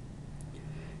Sundari.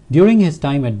 During his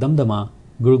time at Damdama,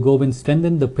 Guru Gobind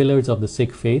strengthened the pillars of the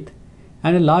Sikh faith,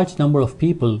 and a large number of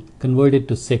people converted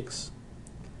to Sikhs.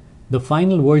 The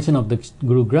final version of the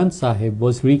Guru Granth Sahib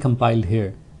was recompiled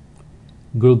here.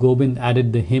 Guru Gobind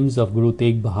added the hymns of Guru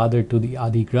Tegh Bahadur to the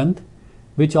Adi Granth,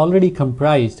 which already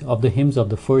comprised of the hymns of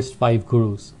the first 5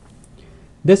 Gurus.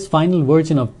 This final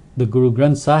version of the Guru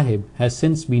Granth Sahib has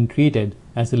since been treated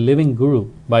as a living Guru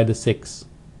by the Sikhs.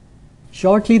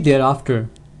 Shortly thereafter,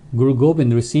 Guru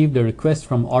Gobind received a request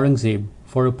from Aurangzeb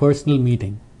for a personal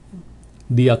meeting.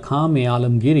 The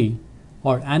Akham-e-Alamgiri,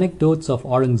 or Anecdotes of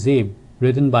Aurangzeb,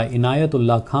 written by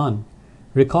Inayatullah Khan,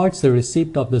 records the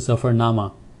receipt of the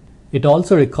Zafarnama. It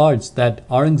also records that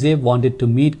Aurangzeb wanted to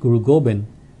meet Guru Gobind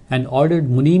and ordered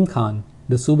Munim Khan,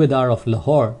 the Subedar of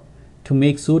Lahore, to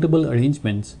make suitable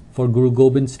arrangements for Guru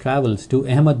Gobind's travels to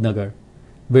Ahmednagar,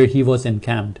 where he was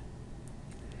encamped.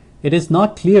 It is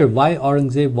not clear why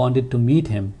Aurangzeb wanted to meet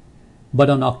him, but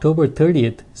on October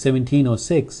 30th,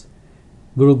 1706,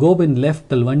 Guru Gobind left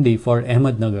Talwandi for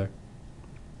Ahmednagar.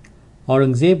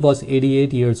 Aurangzeb was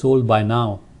 88 years old by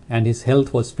now, and his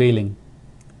health was failing.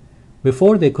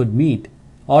 Before they could meet,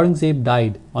 Aurangzeb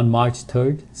died on March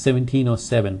 3rd,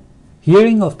 1707.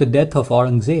 Hearing of the death of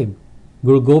Aurangzeb,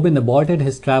 Guru Gobind aborted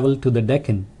his travel to the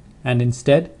Deccan and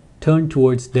instead turned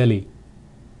towards Delhi.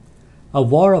 A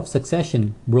war of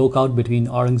succession broke out between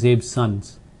Aurangzeb's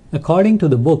sons. According to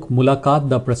the book Mulakat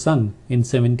da Prasang in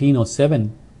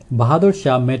 1707, Bahadur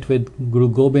Shah met with Guru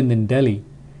Gobind in Delhi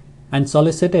and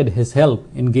solicited his help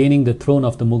in gaining the throne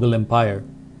of the Mughal Empire.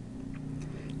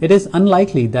 It is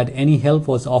unlikely that any help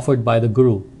was offered by the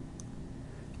Guru.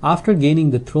 After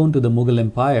gaining the throne to the Mughal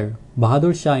Empire,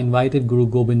 Bahadur Shah invited Guru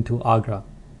Gobind to Agra.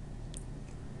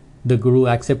 The Guru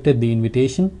accepted the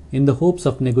invitation in the hopes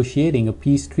of negotiating a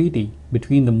peace treaty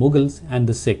between the Mughals and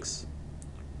the Sikhs.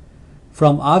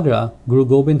 From Agra, Guru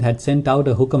Gobind had sent out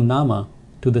a Hukamnama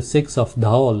to the Sikhs of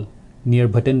Dhaul near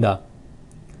Bhatinda.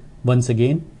 Once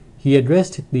again, he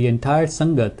addressed the entire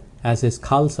Sangat as his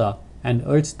Khalsa and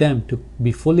urged them to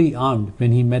be fully armed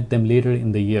when he met them later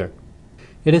in the year.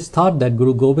 It is thought that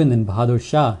Guru Gobind and Bahadur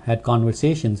Shah had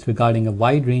conversations regarding a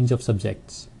wide range of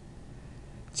subjects.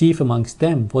 Chief amongst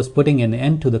them was putting an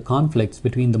end to the conflicts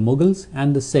between the Mughals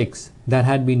and the Sikhs that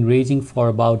had been raging for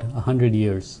about 100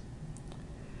 years.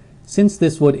 Since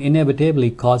this would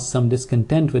inevitably cause some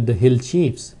discontent with the hill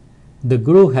chiefs, the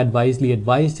Guru had wisely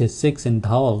advised his Sikhs in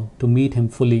Dhaul to meet him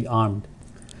fully armed.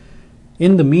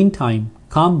 In the meantime,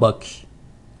 Kambaksh,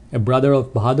 a brother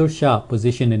of Bahadur Shah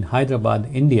positioned in Hyderabad,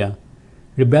 India,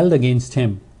 rebelled against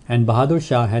him, and Bahadur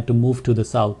Shah had to move to the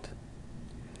south.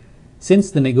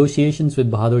 Since the negotiations with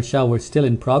Bahadur Shah were still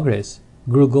in progress,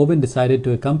 Guru Gobind decided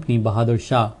to accompany Bahadur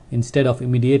Shah instead of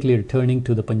immediately returning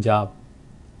to the Punjab.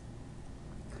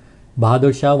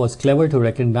 Bahadur Shah was clever to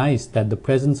recognize that the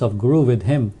presence of Guru with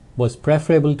him was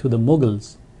preferable to the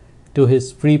Mughals to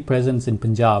his free presence in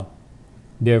Punjab.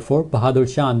 Therefore,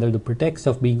 Bahadur Shah, under the pretext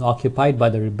of being occupied by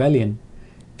the rebellion,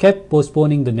 kept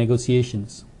postponing the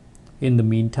negotiations. In the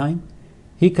meantime,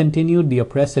 he continued the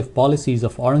oppressive policies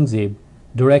of Aurangzeb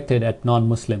directed at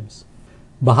non-Muslims.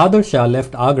 Bahadur Shah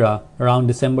left Agra around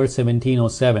December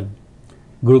 1707.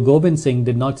 Guru Gobind Singh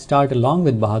did not start along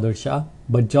with Bahadur Shah,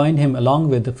 but joined him along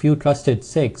with a few trusted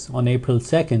Sikhs on April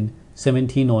 2nd,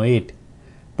 1708,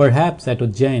 perhaps at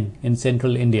Ujjain in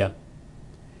central India.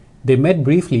 They met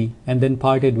briefly and then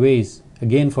parted ways,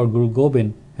 again for Guru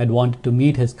Gobind had wanted to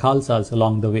meet his Khalsas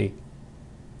along the way.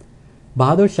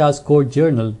 Bahadur Shah's court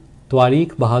journal,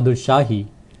 Tariq Bahadur Shahi,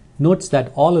 notes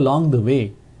that all along the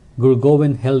way, Guru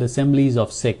Gobind held assemblies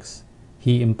of Sikhs.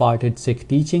 He imparted Sikh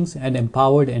teachings and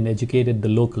empowered and educated the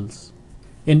locals.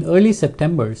 In early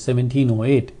September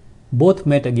 1708, both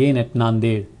met again at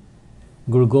Nanded.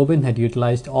 Guru Gobind had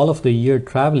utilized all of the year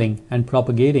traveling and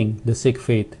propagating the Sikh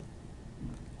faith.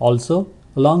 Also,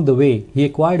 along the way, he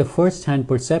acquired a first-hand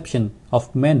perception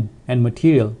of men and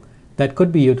material that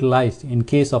could be utilized in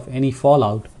case of any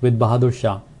fallout with Bahadur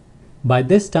Shah. By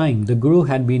this time, the Guru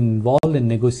had been involved in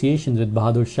negotiations with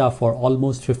Bahadur Shah for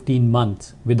almost 15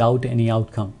 months without any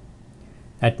outcome.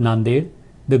 At Nanded,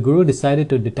 the Guru decided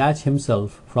to detach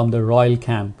himself from the royal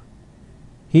camp.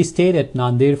 He stayed at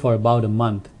Nanded for about a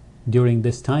month. During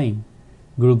this time,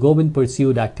 Guru Gobind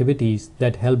pursued activities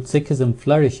that helped Sikhism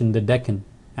flourish in the Deccan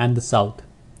and the south.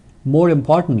 More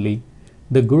importantly,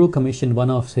 the Guru commissioned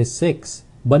one of his Sikhs,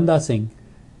 Banda Singh,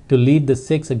 to lead the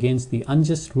Sikhs against the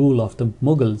unjust rule of the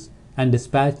Mughals and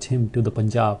dispatched him to the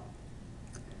Punjab.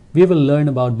 We will learn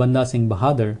about Banda Singh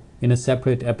Bahadur in a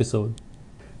separate episode.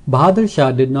 Bahadur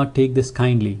Shah did not take this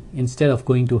kindly. Instead of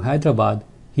going to Hyderabad,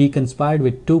 he conspired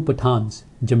with two Pathans,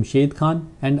 Jamshed Khan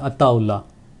and Ataullah.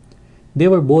 They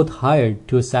were both hired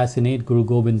to assassinate Guru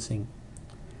Gobind Singh.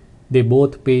 They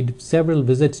both paid several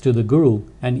visits to the Guru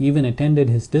and even attended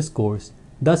his discourse,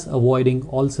 thus avoiding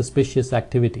all suspicious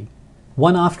activity.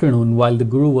 One afternoon, while the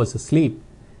Guru was asleep,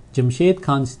 Jamshed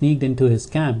Khan sneaked into his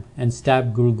camp and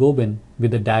stabbed Guru Gobind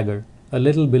with a dagger, a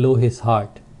little below his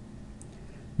heart.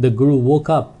 The Guru woke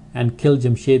up and killed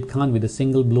Jamshed Khan with a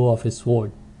single blow of his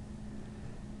sword.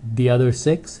 The other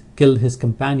Sikhs killed his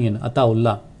companion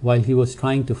Ataullah while he was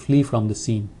trying to flee from the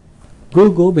scene.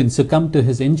 Guru Gobind succumbed to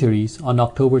his injuries on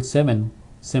October 7,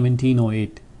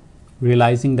 1708.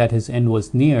 Realizing that his end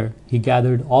was near, he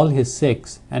gathered all his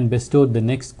Sikhs and bestowed the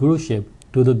next Guruship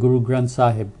to the Guru Granth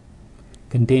Sahib,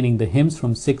 containing the hymns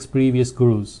from 6 previous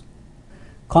Gurus.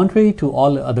 Contrary to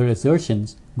all other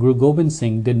assertions, Guru Gobind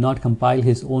Singh did not compile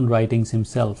his own writings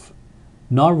himself,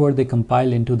 nor were they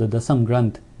compiled into the Dasam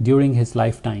Granth during his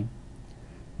lifetime.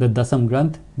 The Dasam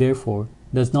Granth, therefore,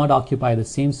 does not occupy the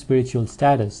same spiritual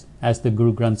status as the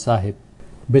Guru Granth Sahib.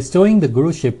 Bestowing the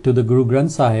Guruship to the Guru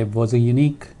Granth Sahib was a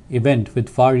unique event with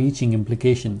far-reaching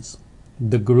implications.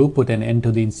 The Guru put an end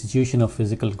to the institution of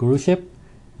physical Guruship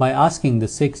by asking the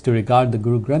Sikhs to regard the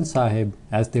Guru Granth Sahib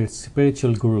as their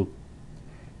spiritual Guru.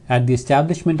 At the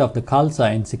establishment of the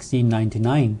Khalsa in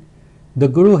 1699, the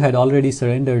Guru had already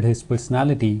surrendered his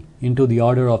personality into the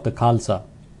order of the Khalsa.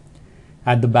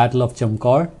 At the Battle of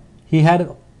Chamkaur, he had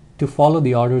to follow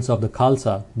the orders of the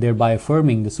Khalsa, thereby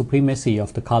affirming the supremacy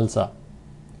of the Khalsa.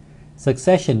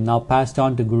 Succession now passed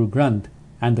on to Guru Granth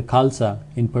and the Khalsa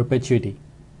in perpetuity.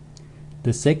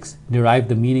 The Sikhs derived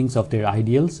the meanings of their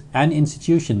ideals and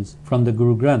institutions from the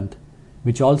Guru Granth,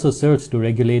 which also serves to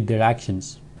regulate their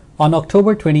actions. On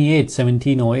October 28,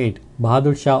 1708,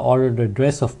 Bahadur Shah ordered a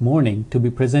dress of mourning to be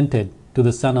presented to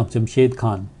the son of Jamshed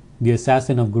Khan, the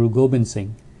assassin of Guru Gobind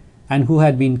Singh, and who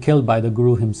had been killed by the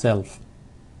Guru himself.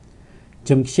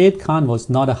 Jamshed Khan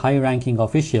was not a high-ranking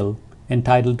official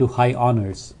entitled to high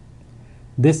honors.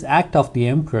 This act of the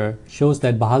emperor shows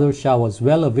that Bahadur Shah was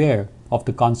well aware of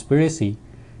the conspiracy,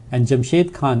 and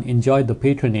Jamshed Khan enjoyed the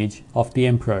patronage of the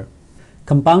emperor.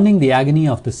 Compounding the agony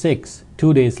of the Sikhs,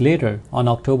 2 days later, on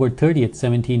October 30,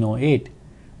 1708,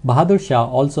 Bahadur Shah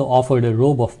also offered a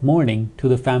robe of mourning to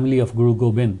the family of Guru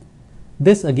Gobind.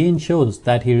 This again shows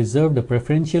that he reserved a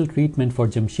preferential treatment for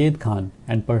Jamshed Khan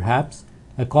and perhaps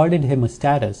accorded him a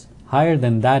status higher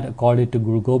than that accorded to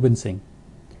Guru Gobind Singh.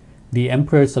 The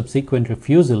emperor's subsequent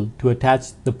refusal to attach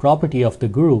the property of the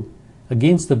Guru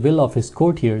against the will of his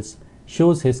courtiers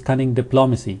shows his cunning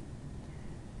diplomacy.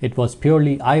 It was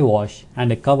purely eyewash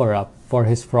and a cover-up for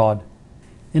his fraud.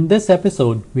 In this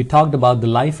episode, we talked about the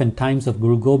life and times of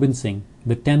Guru Gobind Singh,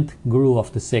 the 10th Guru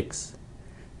of the Sikhs.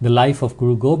 The life of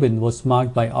Guru Gobind was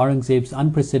marked by Aurangzeb's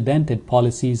unprecedented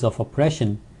policies of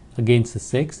oppression against the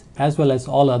Sikhs as well as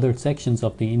all other sections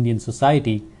of the Indian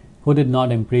society who did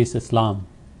not embrace Islam.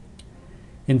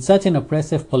 In such an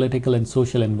oppressive political and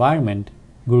social environment,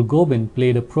 Guru Gobind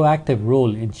played a proactive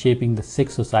role in shaping the Sikh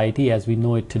society as we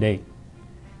know it today.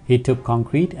 He took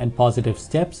concrete and positive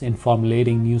steps in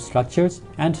formulating new structures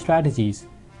and strategies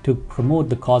to promote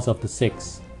the cause of the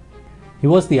Sikhs. He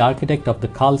was the architect of the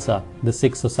Khalsa, the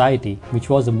Sikh society, which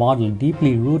was a model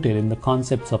deeply rooted in the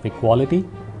concepts of equality,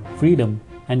 freedom,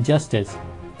 and justice,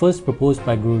 first proposed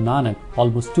by Guru Nanak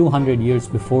almost 200 years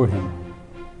before him.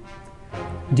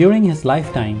 During his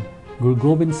lifetime, Guru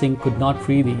Gobind Singh could not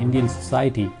free the Indian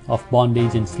society of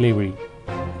bondage and slavery.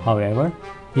 However,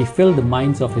 he filled the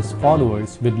minds of his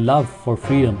followers with love for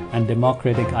freedom and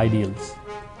democratic ideals.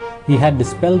 He had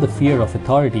dispelled the fear of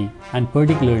authority and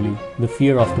particularly the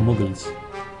fear of the Mughals.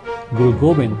 Guru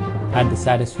Gobind had the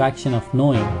satisfaction of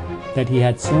knowing that he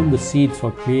had sown the seeds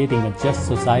for creating a just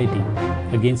society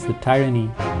against the tyranny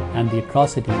and the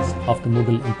atrocities of the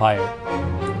Mughal Empire.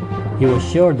 He was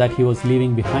sure that he was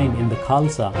leaving behind in the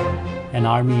Khalsa an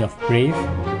army of brave,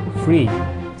 free,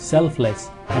 selfless,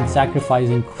 and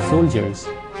sacrificing soldiers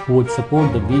who would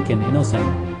support the weak and innocent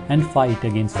and fight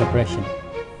against oppression.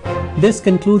 This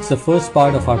concludes the first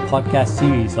part of our podcast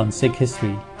series on Sikh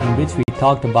history, in which we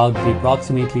talked about the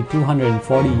approximately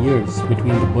 240 years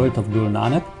between the birth of Guru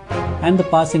Nanak and the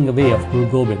passing away of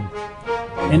Guru Gobind.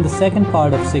 In the second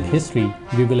part of Sikh history,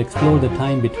 we will explore the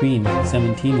time between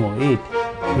 1708,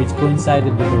 which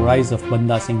coincided with the rise of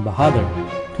Banda Singh Bahadur,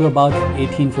 to about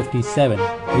 1857,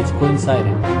 which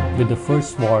coincided with the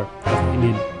First War of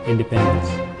Indian Independence.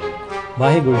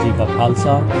 Vaheguru Ji Ka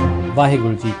Khalsa,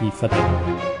 Vaheguru Ji Ki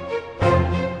Fateh.